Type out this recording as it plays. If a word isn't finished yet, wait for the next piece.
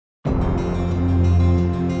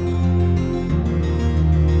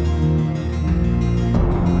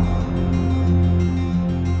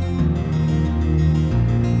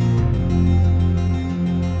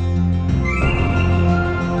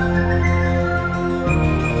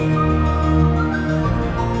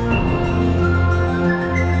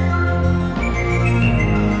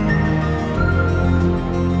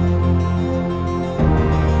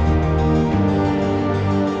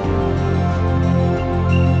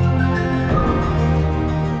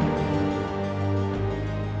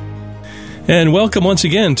And welcome once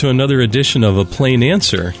again to another edition of A Plain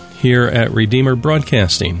Answer here at Redeemer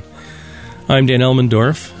Broadcasting. I'm Dan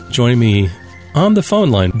Elmendorf. Joining me on the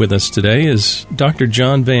phone line with us today is Dr.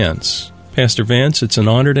 John Vance. Pastor Vance, it's an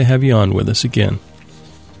honor to have you on with us again.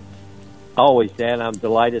 Always, Dan. I'm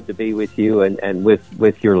delighted to be with you and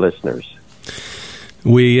with your listeners.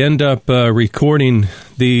 We end up recording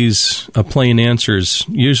these Plain Answers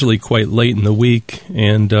usually quite late in the week,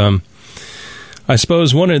 and I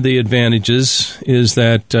suppose one of the advantages is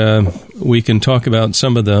that we can talk about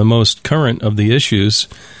some of the most current of the issues.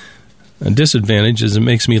 A disadvantage is it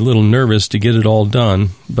makes me a little nervous to get it all done.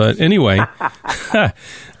 But anyway,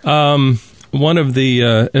 one of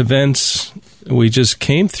the events we just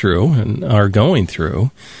came through and are going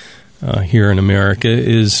through here in America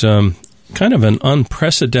is kind of an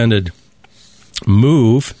unprecedented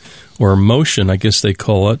move or motion, I guess they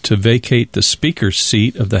call it, to vacate the Speaker's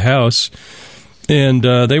seat of the House. And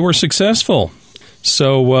they were successful.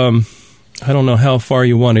 So I don't know how far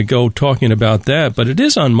you want to go talking about that, but it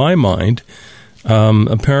is on my mind.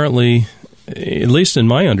 Apparently, at least in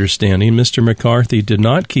my understanding, Mr. McCarthy did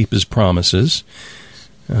not keep his promises.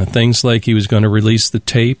 Things like he was going to release the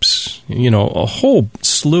tapes, a whole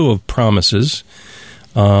slew of promises.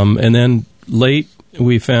 And then late,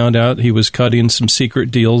 we found out he was cutting some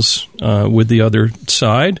secret deals with the other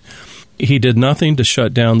side. He did nothing to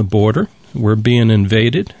shut down the border. We're being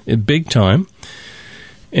invaded big time.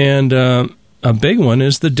 And a big one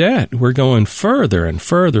is the debt. We're going further and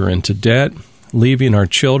further into debt, leaving our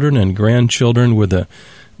children and grandchildren with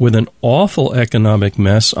an awful economic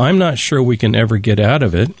mess. I'm not sure we can ever get out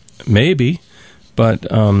of it. Maybe, but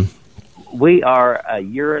we are a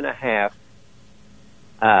year and a half.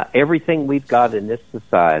 Everything we've got in this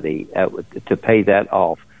society to pay that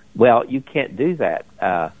off. Well, you can't do that.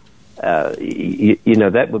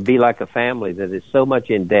 That would be like a family that is so much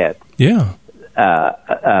in debt. Yeah.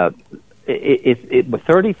 It was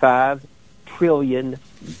 $35 trillion.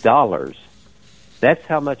 That's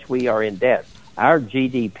how much we are in debt. Our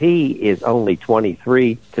GDP is only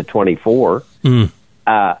 23 to 24.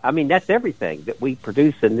 That's everything that we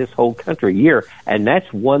produce in this whole country a year, and that's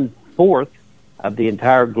 1/4 of the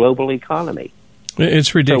entire global economy.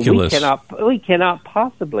 It's ridiculous. So we cannot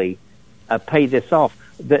possibly pay this off.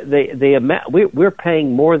 The amount we're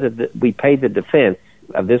paying more than we pay the defense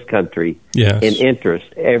of this country in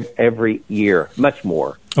interest every year, much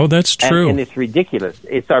more. Oh, that's true. And it's ridiculous.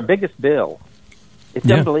 It's our biggest bill. It's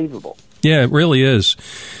unbelievable. Yeah, it really is.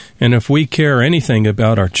 And if we care anything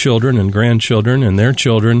about our children and grandchildren and their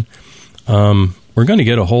children, we're going to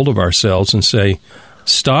get a hold of ourselves and say,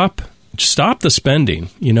 stop the spending,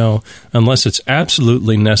 unless it's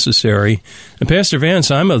absolutely necessary. And Pastor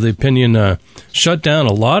Vance, I'm of the opinion, shut down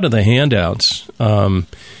a lot of the handouts.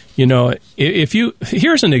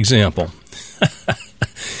 Here's an example.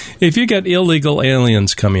 If you get illegal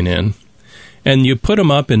aliens coming in and you put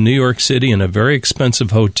them up in New York City in a very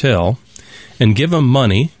expensive hotel and give them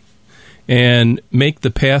money and make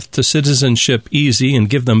the path to citizenship easy and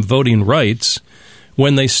give them voting rights,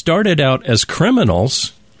 when they started out as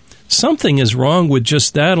criminals, something is wrong with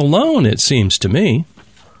just that alone, it seems to me.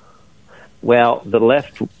 Well, the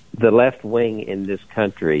left wing in this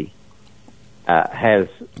country has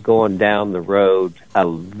gone down the road a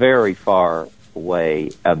very far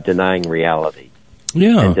way of denying reality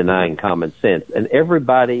and denying common sense. And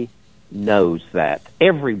everybody knows that.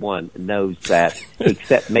 Everyone knows that,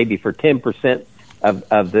 except maybe for 10%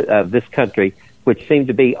 of this country, which seem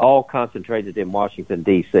to be all concentrated in Washington,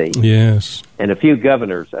 D.C. Yes. And a few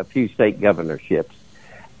state governorships.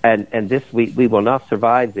 And this, we will not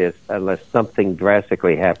survive this unless something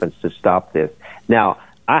drastically happens to stop this. Now,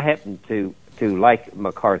 I happen to like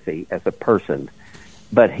McCarthy as a person,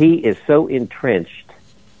 but he is so entrenched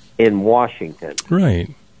in Washington.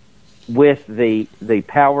 Right. With the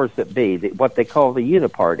powers that be, what they call the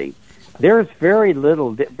uniparty. There's very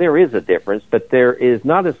little, there is a difference, but there is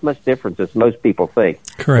not as much difference as most people think.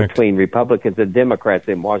 Correct. Between Republicans and Democrats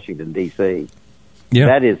in Washington, D.C.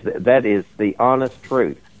 Yeah. That is the honest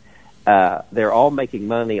truth. They're all making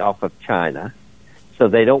money off of China, so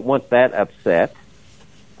they don't want that upset.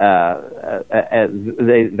 They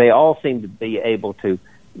all seem to be able to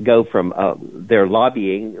go from their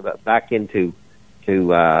lobbying back into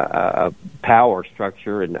power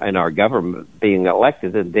structure and our government being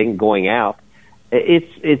elected and then going out.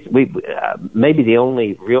 Maybe the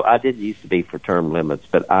only real. I didn't used to be for term limits,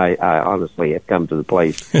 but I honestly have come to the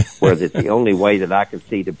place where it's the only way that I can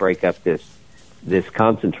see to break up this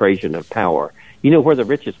concentration of power. You know where the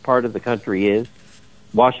richest part of the country is?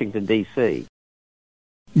 Washington, D.C.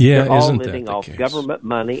 Yeah, they're all isn't living that the off case? government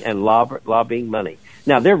money and lobbying money.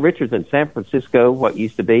 Now, they're richer than San Francisco, what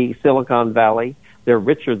used to be Silicon Valley. They're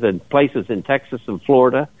richer than places in Texas and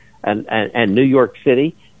Florida and New York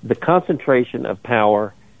City. The concentration of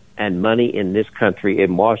power and money in this country,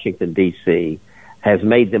 in Washington, D.C., has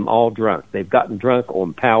made them all drunk. They've gotten drunk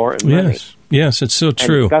on power and money. Yes, it's so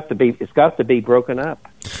true. And it's got to be broken up.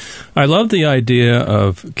 I love the idea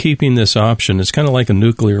of keeping this option. It's kind of like a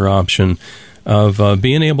nuclear option of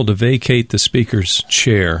being able to vacate the speaker's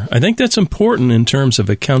chair. I think that's important in terms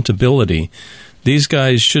of accountability. These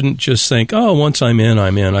guys shouldn't just think, oh, once I'm in,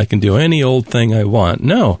 I can do any old thing I want.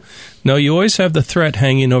 No, you always have the threat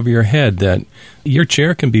hanging over your head that your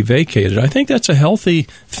chair can be vacated. I think that's a healthy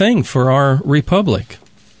thing for our republic.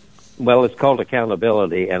 Well, it's called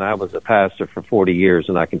accountability, and I was a pastor for 40 years,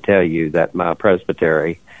 and I can tell you that my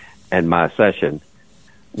presbytery and my session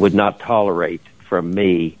would not tolerate from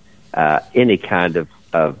me any kind of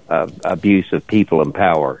abuse of people in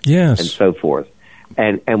power, yes, and so forth.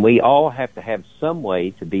 And we all have to have some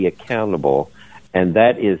way to be accountable, and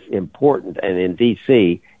that is important. And in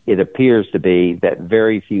D.C., it appears to be that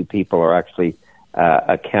very few people are actually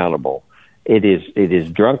accountable. It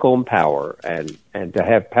is drunk on power, and to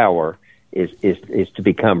have power is to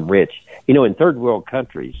become rich. You know, in third world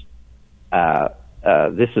countries,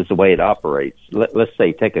 this is the way it operates. Let's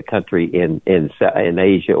say take a country in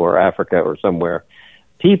Asia or Africa or somewhere.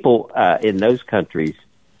 People in those countries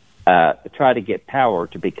try to get power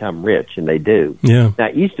to become rich, and they do. Yeah. Now,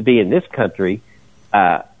 it used to be in this country,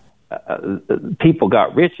 people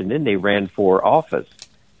got rich and then they ran for office.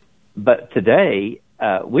 But today,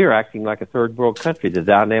 we're acting like a third world country. The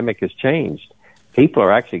dynamic has changed. People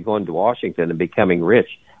are actually going to Washington and becoming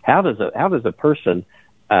rich. How does a person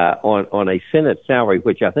on a Senate salary,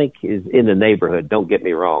 which I think is in the neighborhood, don't get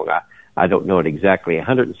me wrong, I don't know it exactly,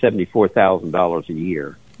 $174,000 a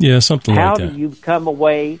year. Yeah, something like that. How do you come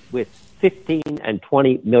away with $15 and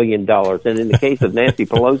 $20 million? And in the case of Nancy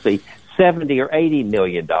Pelosi, $70 or $80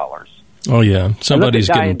 million. Oh, yeah. Somebody's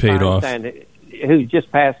getting paid off. Who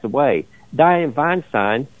just passed away. Dianne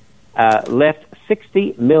Feinstein left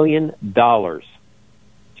 $60 million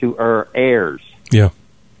to her heirs. Yeah.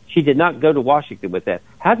 She did not go to Washington with that.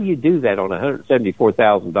 How do you do that on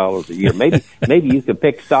 $174,000 a year? Maybe you could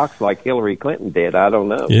pick stocks like Hillary Clinton did. I don't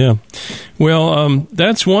know. Yeah. Well,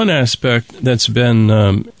 that's one aspect that's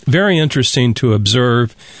been very interesting to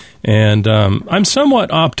observe, and I'm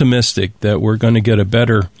somewhat optimistic that we're going to get a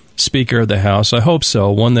better Speaker of the House. I hope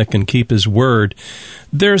so, one that can keep his word.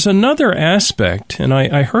 There's another aspect, and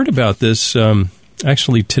I heard about this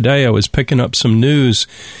actually today. I was picking up some news.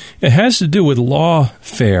 It has to do with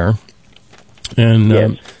lawfare, and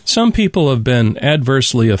yes. Some people have been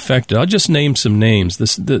adversely affected. I'll just name some names.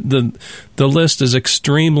 The list is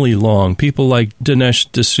extremely long. People like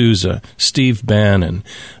Dinesh D'Souza, Steve Bannon,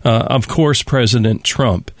 of course President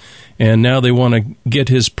Trump, and now they want to get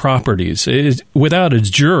his properties without a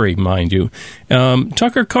jury, mind you.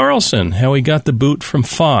 Tucker Carlson, how he got the boot from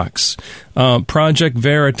Fox. Project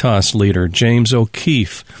Veritas leader James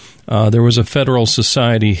O'Keefe. There was a Federal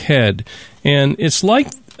Society head. And it's like,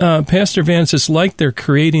 Pastor Vance, it's like they're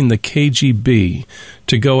creating the KGB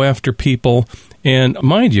to go after people. And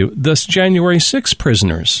mind you, this January 6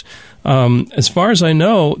 prisoners, as far as I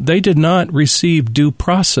know, they did not receive due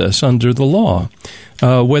process under the law.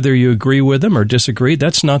 Whether you agree with them or disagree,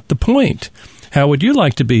 that's not the point. How would you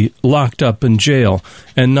like to be locked up in jail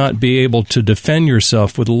and not be able to defend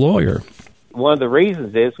yourself with a lawyer? One of the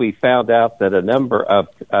reasons is we found out that a number of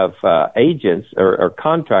agents or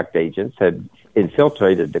contract agents had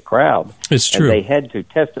infiltrated the crowd. It's true. And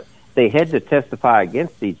they had to testify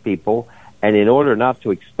against these people, and in order not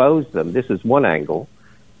to expose them, this is one angle,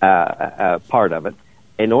 part of it,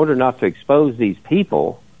 in order not to expose these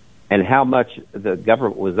people and how much the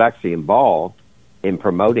government was actually involved in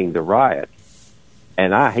promoting the riot.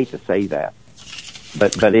 And I hate to say that,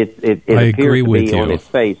 but it appears to be on its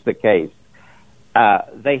face the case.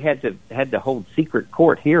 They had to hold secret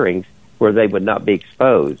court hearings where they would not be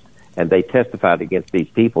exposed, and they testified against these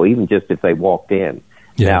people, even just if they walked in.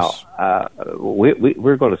 Yes. Now,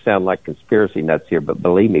 we're going to sound like conspiracy nuts here, but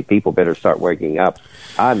believe me, people better start waking up.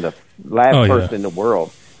 I'm the last person in the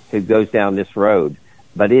world who goes down this road,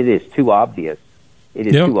 but it is too obvious. It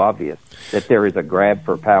is too obvious that there is a grab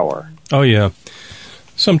for power. Oh, yeah.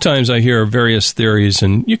 Sometimes I hear various theories,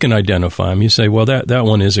 and you can identify them. You say, well, that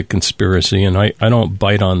one is a conspiracy, and I don't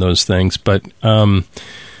bite on those things. But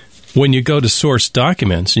when you go to source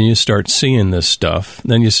documents and you start seeing this stuff,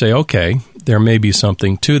 then you say, okay, there may be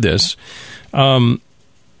something to this.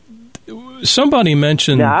 somebody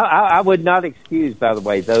mentioned... Now, I would not excuse, by the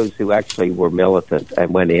way, those who actually were militant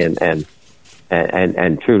and went in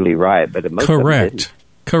and truly riot, but most Correct. of them didn't.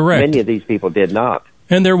 Correct. Many of these people did not.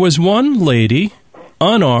 And there was one lady,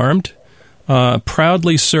 unarmed,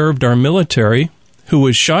 proudly served our military, who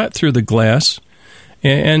was shot through the glass,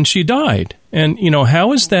 and she died. And,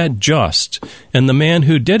 how is that just? And the man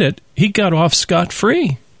who did it, he got off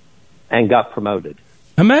scot-free. And got promoted.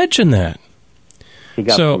 Imagine that. He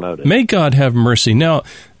got promoted. May God have mercy. Now,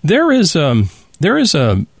 there is a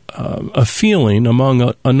feeling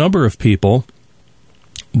among a number of people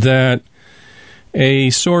that a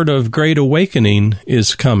sort of great awakening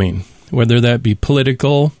is coming, whether that be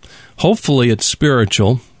political, hopefully it's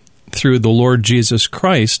spiritual, through the Lord Jesus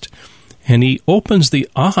Christ, and he opens the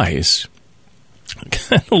eyes,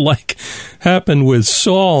 kind of like happened with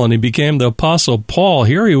Saul, and he became the Apostle Paul.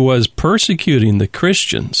 Here he was persecuting the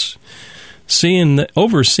Christians,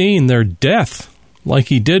 overseeing their death, like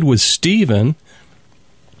he did with Stephen,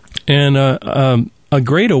 and a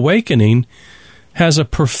great awakening has a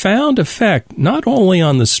profound effect, not only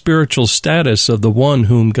on the spiritual status of the one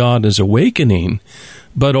whom God is awakening,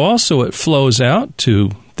 but also it flows out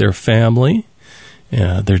to their family,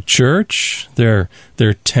 their church, their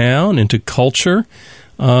town, into culture.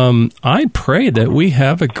 I pray that we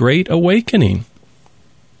have a great awakening.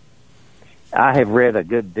 I have read a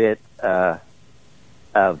good bit of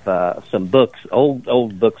some books,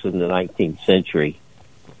 old books in the 19th century,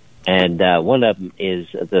 and one of them is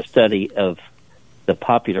the study of The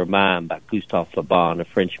Popular Mind by Gustave Le Bon, a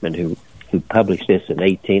Frenchman who published this in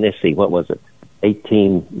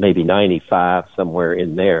 1895, somewhere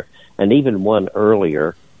in there, and even one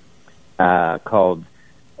earlier called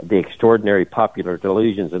The Extraordinary Popular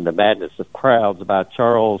Delusions and the Madness of Crowds by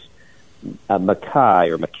Charles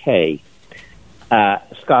Mackay,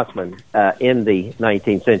 Scotsman in the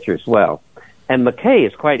 19th century as well. And Mackay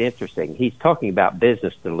is quite interesting. He's talking about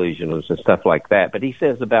business delusions and stuff like that, but he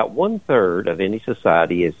says about 1/3 of any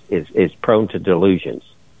society is prone to delusions.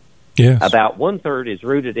 Yes. About 1/3 is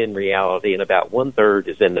rooted in reality, and about 1/3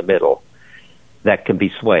 is in the middle that can be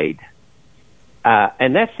swayed.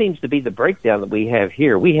 And that seems to be the breakdown that we have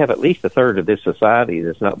here. We have at least 1/3 of this society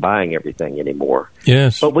that's not buying everything anymore.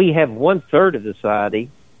 Yes. But we have 1/3 of the society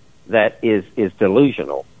that is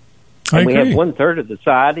delusional. And we have 1/3 of the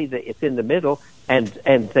society that it's in the middle, and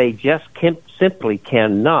they just simply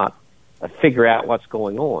cannot figure out what's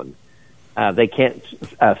going on. They can't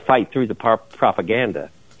fight through the propaganda.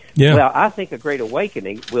 Yeah. Well, I think a great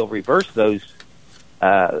awakening will reverse those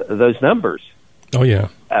numbers. Oh, yeah.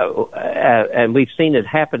 And we've seen it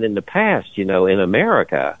happen in the past, in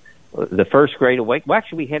America. The first Great Awakening, well,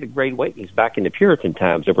 actually, we had Great Awakenings back in the Puritan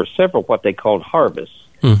times. There were several what they called harvests.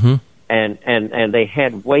 Mm-hmm. And they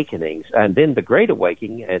had awakenings. And then the Great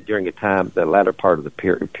Awakening, during a time, the latter part of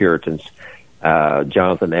the Puritans,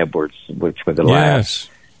 Jonathan Edwards, which were the last.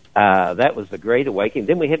 That was the Great Awakening.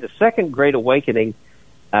 Then we had the Second Great Awakening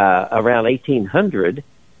around 1800,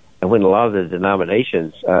 and when a lot of the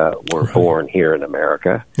denominations were born here in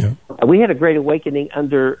America. Yeah. We had a Great Awakening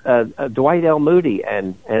under Dwight L. Moody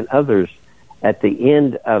and others at the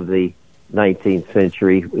end of the 19th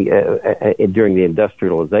century during the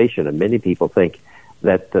industrialization, and many people think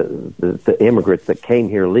that the immigrants that came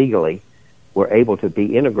here legally were able to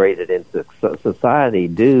be integrated into society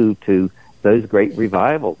due to those great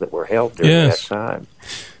revivals that were held during that time.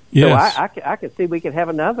 Yes. So I can see we could have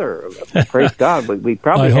another. Praise God, we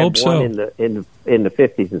probably had one in the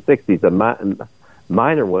 50s and 60s, a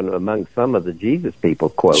minor one among some of the Jesus people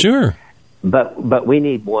quote. Sure, but we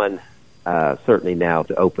need one. Certainly now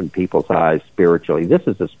to open people's eyes spiritually. This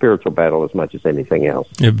is a spiritual battle as much as anything else.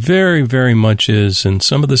 It very, very much is. And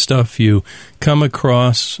some of the stuff you come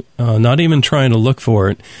across, not even trying to look for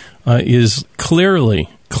it, is clearly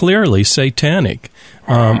satanic,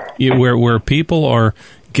 where people are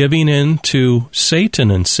giving in to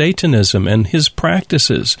Satan and Satanism and his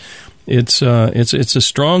practices. It's a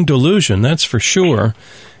strong delusion, that's for sure.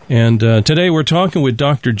 And today we're talking with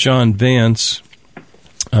Dr. John Vance.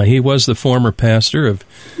 He was the former pastor of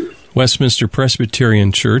Westminster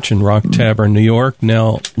Presbyterian Church in Rock Tavern, New York,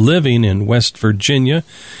 now living in West Virginia.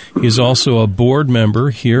 He's also a board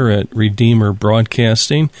member here at Redeemer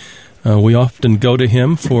Broadcasting. We often go to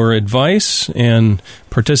him for advice and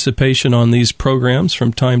participation on these programs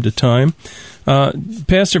from time to time.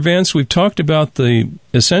 Pastor Vance, we've talked about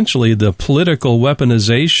essentially the political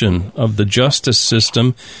weaponization of the justice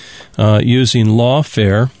system using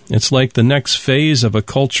lawfare. It's like the next phase of a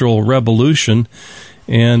cultural revolution,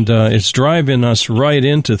 and it's driving us right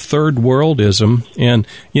into third worldism. And,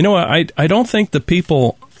 I don't think the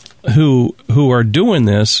people who are doing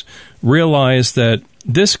this realize that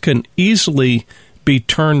this can easily be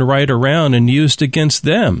turned right around and used against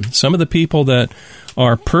them. Some of the people that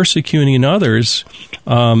are persecuting others,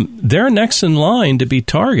 they're next in line to be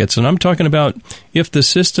targets. And I'm talking about if the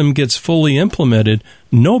system gets fully implemented,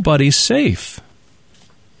 nobody's safe.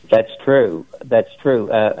 That's true. That's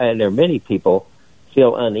true. And there are many people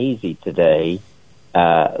feel uneasy today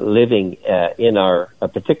living in our,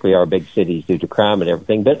 particularly our big cities due to crime and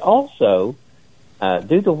everything, but also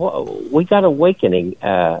we got awakening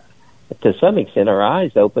to some extent, our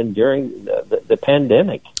eyes opened during the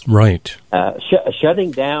pandemic. Right.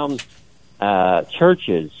 Shutting down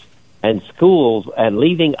churches and schools and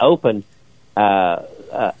leaving open broad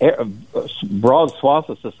swaths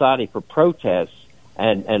of society for protests.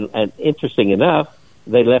 And interesting enough,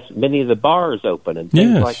 they left many of the bars open and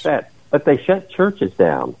things like that. But they shut churches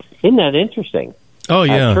down. Isn't that interesting? Oh,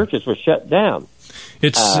 yeah. Churches were shut down.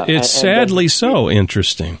 It's sadly so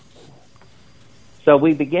interesting. So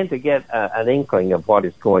we begin to get an inkling of what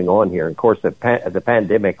is going on here. And of course, the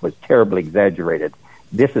pandemic was terribly exaggerated.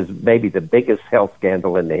 This is maybe the biggest health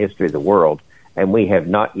scandal in the history of the world, and we have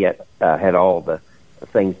not yet had all the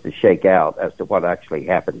things to shake out as to what actually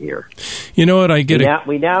happened here. You know what?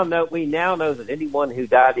 We now know that anyone who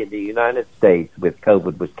died in the United States with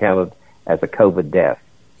COVID was counted as a COVID death.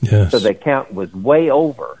 Yes. So the count was way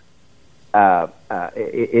over.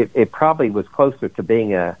 It probably was closer to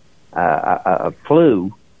being a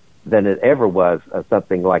flu than it ever was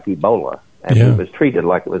something like Ebola, and it was treated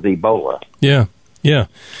like it was Ebola. Yeah, yeah.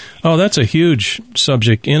 Oh, that's a huge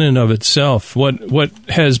subject in and of itself. What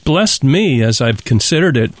has blessed me as I've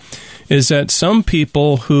considered it is that some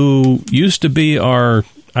people who used to be our,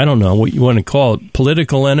 I don't know what you want to call it,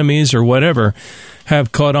 political enemies or whatever,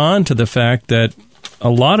 have caught on to the fact that a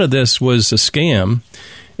lot of this was a scam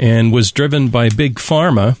and was driven by Big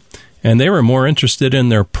Pharma, and they were more interested in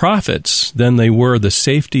their profits than they were the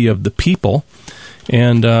safety of the people.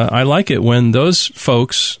 And I like it when those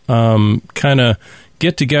folks kind of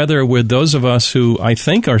get together with those of us who I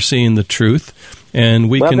think are seeing the truth, and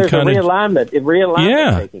we can kind of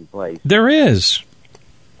realignment taking place. There is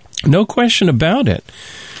no question about it.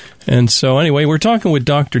 And so, anyway, we're talking with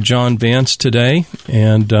Dr. John Vance today,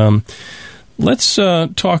 and let's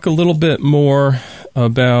talk a little bit more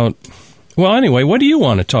about. Well, anyway, what do you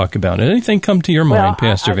want to talk about? Anything come to your mind,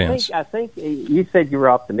 Pastor Vance? I think you said you were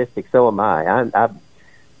optimistic. So am I.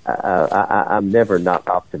 I'm never not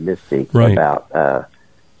optimistic about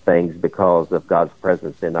things because of God's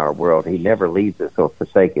presence in our world. He never leaves us or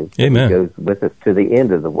forsakes us. Amen. He goes with us to the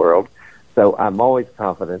end of the world. So I'm always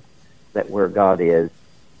confident that where God is,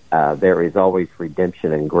 there is always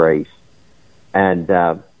redemption and grace. And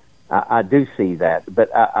I do see that.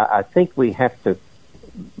 But I think we have to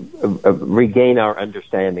regain our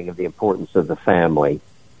understanding of the importance of the family.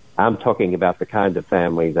 I'm talking about the kind of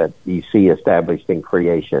family that you see established in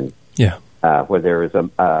creation, where there is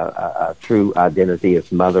a true identity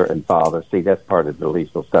as mother and father. See, that's part of the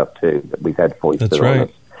relational stuff too that we've had foisted on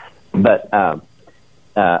us. But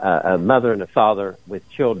a mother and a father with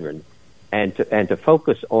children, and to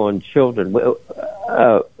focus on children,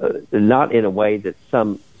 not in a way that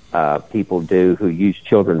some people do who use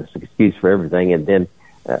children as an excuse for everything, and then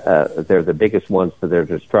they're the biggest ones for their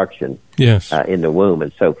destruction in the womb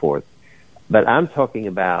and so forth. But I'm talking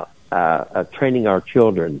about training our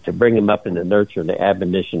children to bring them up in the nurture and the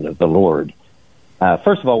admonition of the Lord.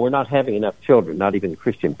 First of all, we're not having enough children, not even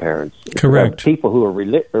Christian parents. Correct. People who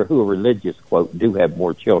are who are religious, quote, do have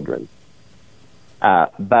more children.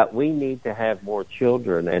 But we need to have more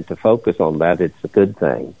children, and to focus on that, it's a good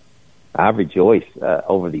thing. I rejoice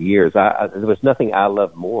over the years. There was nothing I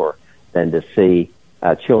loved more than to see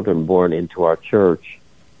children born into our church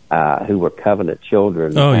who were covenant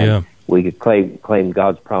children. Oh, yeah. We could claim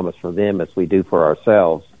God's promise for them as we do for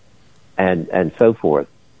ourselves, and so forth.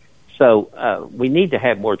 So we need to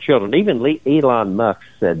have more children. Even Elon Musk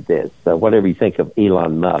said this. Whatever you think of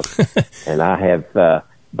Elon Musk, and I have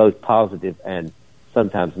both positive and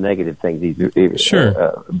sometimes negative things,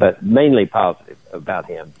 but mainly positive about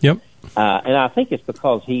him. Yep. And I think it's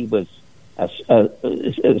because he was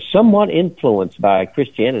somewhat influenced by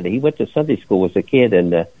Christianity. He went to Sunday school as a kid in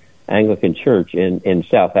the Anglican Church in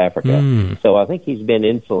South Africa. So I think he's been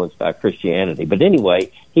influenced by Christianity. But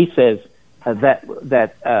anyway, he says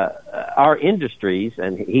that our industries,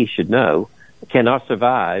 and he should know, cannot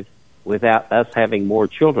survive without us having more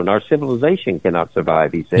children. Our civilization cannot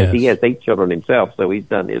survive, he says. Yes. He has 8 children himself, so he's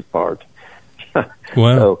done his part.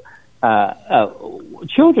 Wow. So,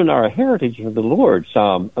 children are a heritage of the Lord,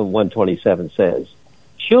 Psalm 127 says.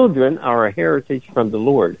 Children are a heritage from the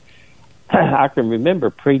Lord. I can remember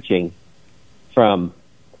preaching from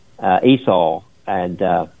Esau and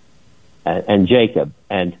Jacob,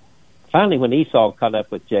 and finally, when Esau caught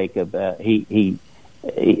up with Jacob,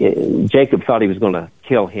 Jacob thought he was going to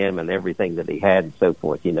kill him and everything that he had and so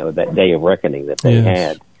forth. That day of reckoning that they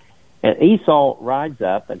had, and Esau rides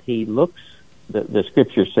up and he looks. The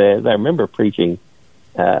scripture says, I remember preaching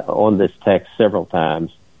on this text several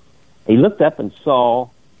times. He looked up and saw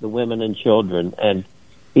the women and children, and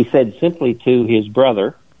he said simply to his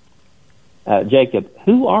brother, Jacob,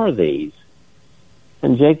 "Who are these?"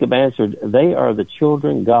 And Jacob answered, "They are the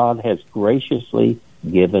children God has graciously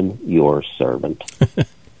given your servant."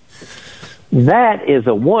 That is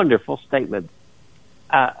a wonderful statement.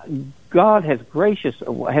 God has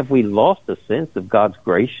have we lost a sense of God's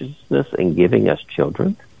graciousness in giving us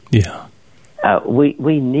children? Yeah.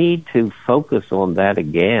 We need to focus on that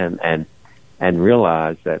again and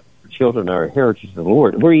realize that children are a heritage of the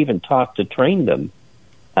Lord. We're even taught to train them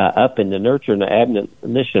up in the nurture and the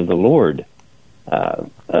admonition of the Lord.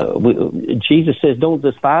 Jesus says, "Don't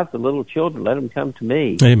despise the little children; let them come to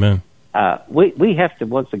me." Amen. We have to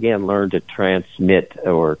once again learn to transmit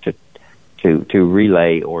or to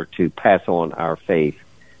relay or to pass on our faith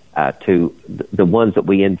to the ones that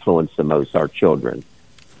we influence the most, our children.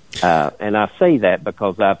 And I say that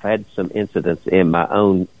because I've had some incidents in my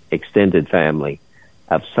own extended family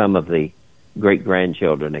of some of the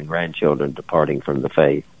great-grandchildren and grandchildren departing from the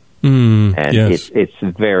faith. And it's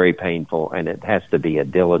very painful, and it has to be a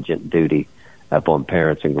diligent duty upon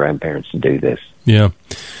parents and grandparents to do this. Yeah.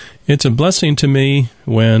 It's a blessing to me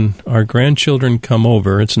when our grandchildren come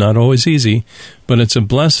over. It's not always easy, but it's a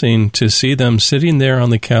blessing to see them sitting there on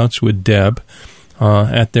the couch with Deb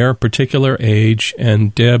at their particular age,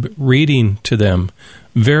 and Deb reading to them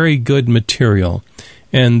very good material.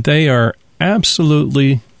 And they are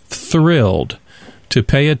absolutely thrilled to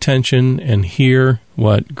pay attention and hear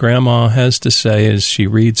what Grandma has to say as she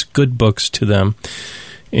reads good books to them.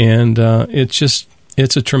 And it's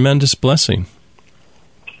a tremendous blessing.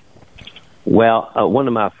 Well, one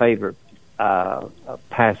of my favorite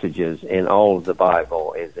passages in all of the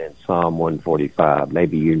Bible is in Psalm 145.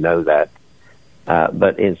 Maybe you know that.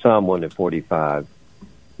 But in Psalm 145,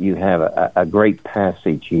 you have a great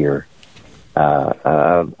passage here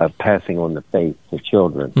of passing on the faith to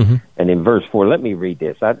children. Mm-hmm. And in verse 4, let me read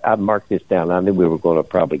this. I marked this down. I knew we were going to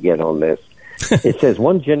probably get on this. It says,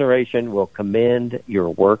 "One generation will commend your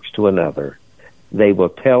works to another. They will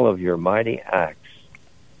tell of your mighty acts.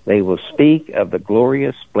 They will speak of the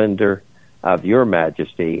glorious splendor of your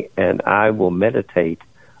majesty, and I will meditate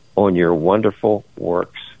on your wonderful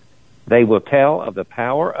works. They will tell of the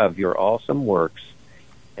power of your awesome works,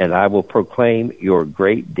 and I will proclaim your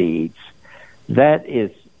great deeds." That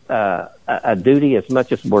is a duty as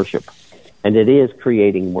much as worship, and it is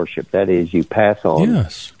creating worship. That is, you pass on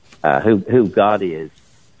who God is,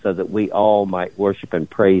 so that we all might worship and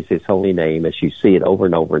praise His holy name, as you see it over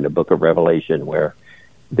and over in the book of Revelation, where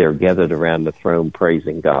they're gathered around the throne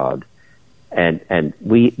praising God. And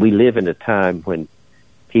we live in a time when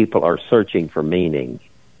people are searching for meaning,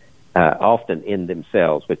 often in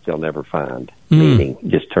themselves, which they'll never find. Meaning,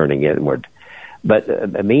 just turning inward. But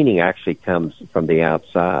the meaning actually comes from the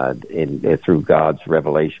outside through God's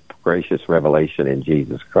revelation, gracious revelation in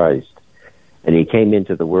Jesus Christ. And He came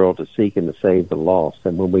into the world to seek and to save the lost.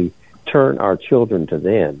 And when we turn our children to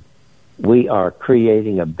them, we are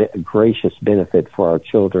creating a gracious benefit for our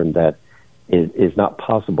children that is not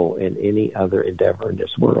possible in any other endeavor in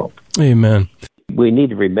this world. Amen. We need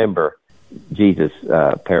to remember Jesus'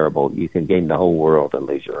 parable. You can gain the whole world and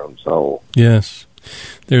lose your own soul. Yes.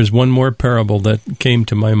 There's one more parable that came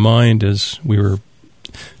to my mind as we were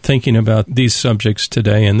thinking about these subjects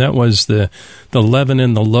today, and that was the leaven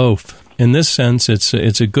in the loaf. In this sense,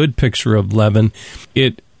 it's a good picture of leaven.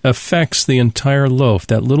 It affects the entire loaf.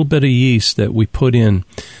 That little bit of yeast that we put in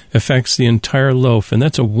affects the entire loaf, and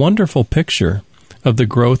that's a wonderful picture of the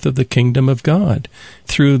growth of the kingdom of God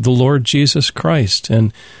through the Lord Jesus Christ.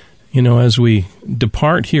 And as we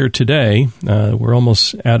depart here today, we're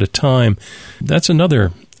almost out of time. That's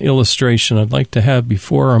another illustration I'd like to have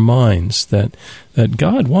before our minds, that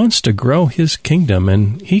God wants to grow His kingdom,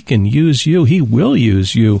 and He can use you. He will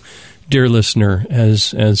use you, dear listener,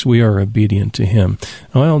 as we are obedient to Him.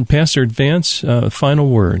 Well, Pastor Vance, final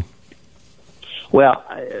word. Well,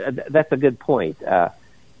 that's a good point.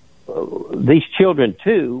 These children,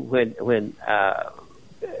 too, when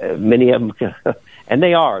many of them... And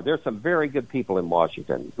there's some very good people in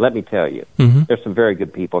Washington, let me tell you. Mm-hmm. There's some very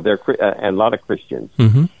good people. There are a lot of Christians.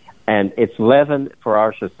 Mm-hmm. And it's leaven for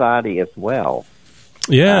our society as well.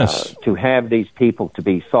 Yes. To have these people to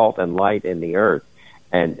be salt and light in the earth.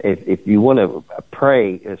 And if you want to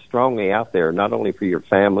pray strongly out there, not only for your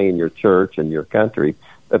family and your church and your country,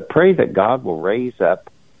 but pray that God will raise up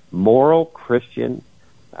moral Christian,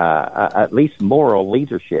 at least moral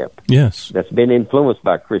leadership. Yes. That's been influenced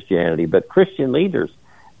by Christianity, but Christian leaders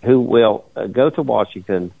who will go to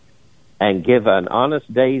Washington and give an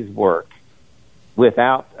honest day's work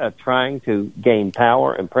without trying to gain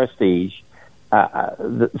power and prestige.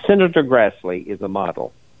 Senator Grassley is a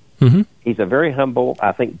model. Mm-hmm. He's a very humble,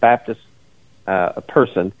 I think, Baptist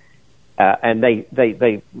person, and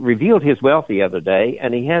they revealed his wealth the other day,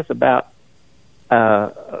 and he has about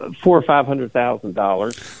 $400,000 or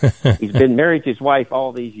 $500,000. He's been married to his wife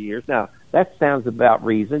all these years. Now that sounds about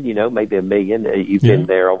reason, maybe $1 million. You've been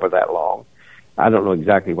there over that long. I don't know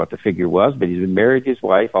exactly what the figure was, but he's been married to his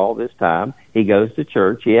wife all this time. He goes to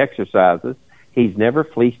church. He exercises. He's never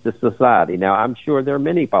fleeced the society. Now, I'm sure there are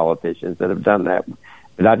many politicians that have done that,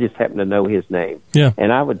 but I just happen to know his name. Yeah.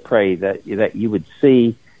 And I would pray that you would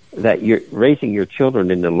see that raising your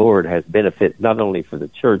children in the Lord has benefit not only for the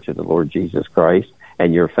church of the Lord Jesus Christ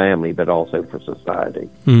and your family, but also for society.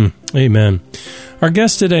 Amen. Our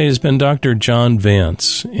guest today has been Dr. John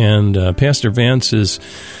Vance, and Pastor Vance is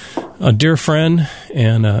a dear friend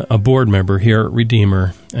and a board member here at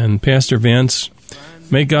Redeemer. And Pastor Vance,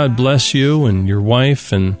 may God bless you and your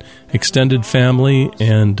wife and extended family,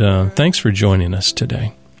 and thanks for joining us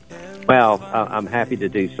today. Well, I'm happy to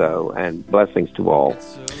do so, and blessings to all.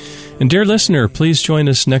 And dear listener, please join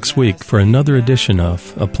us next week for another edition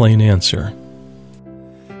of A Plain Answer.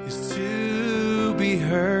 Is to be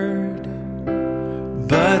heard,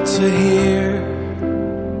 but to hear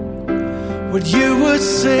what you would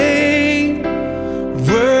say,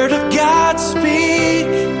 word of God speak,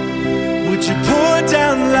 would you pour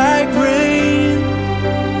down like rain,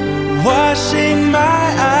 washing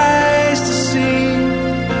my eyes to see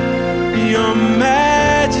your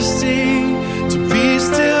majesty, to be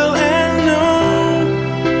still and know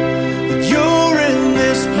that you're in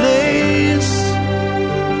this place.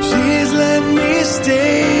 Please let me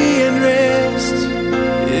stay and rest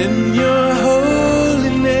in your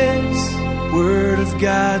holiness. Word of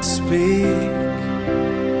God speak.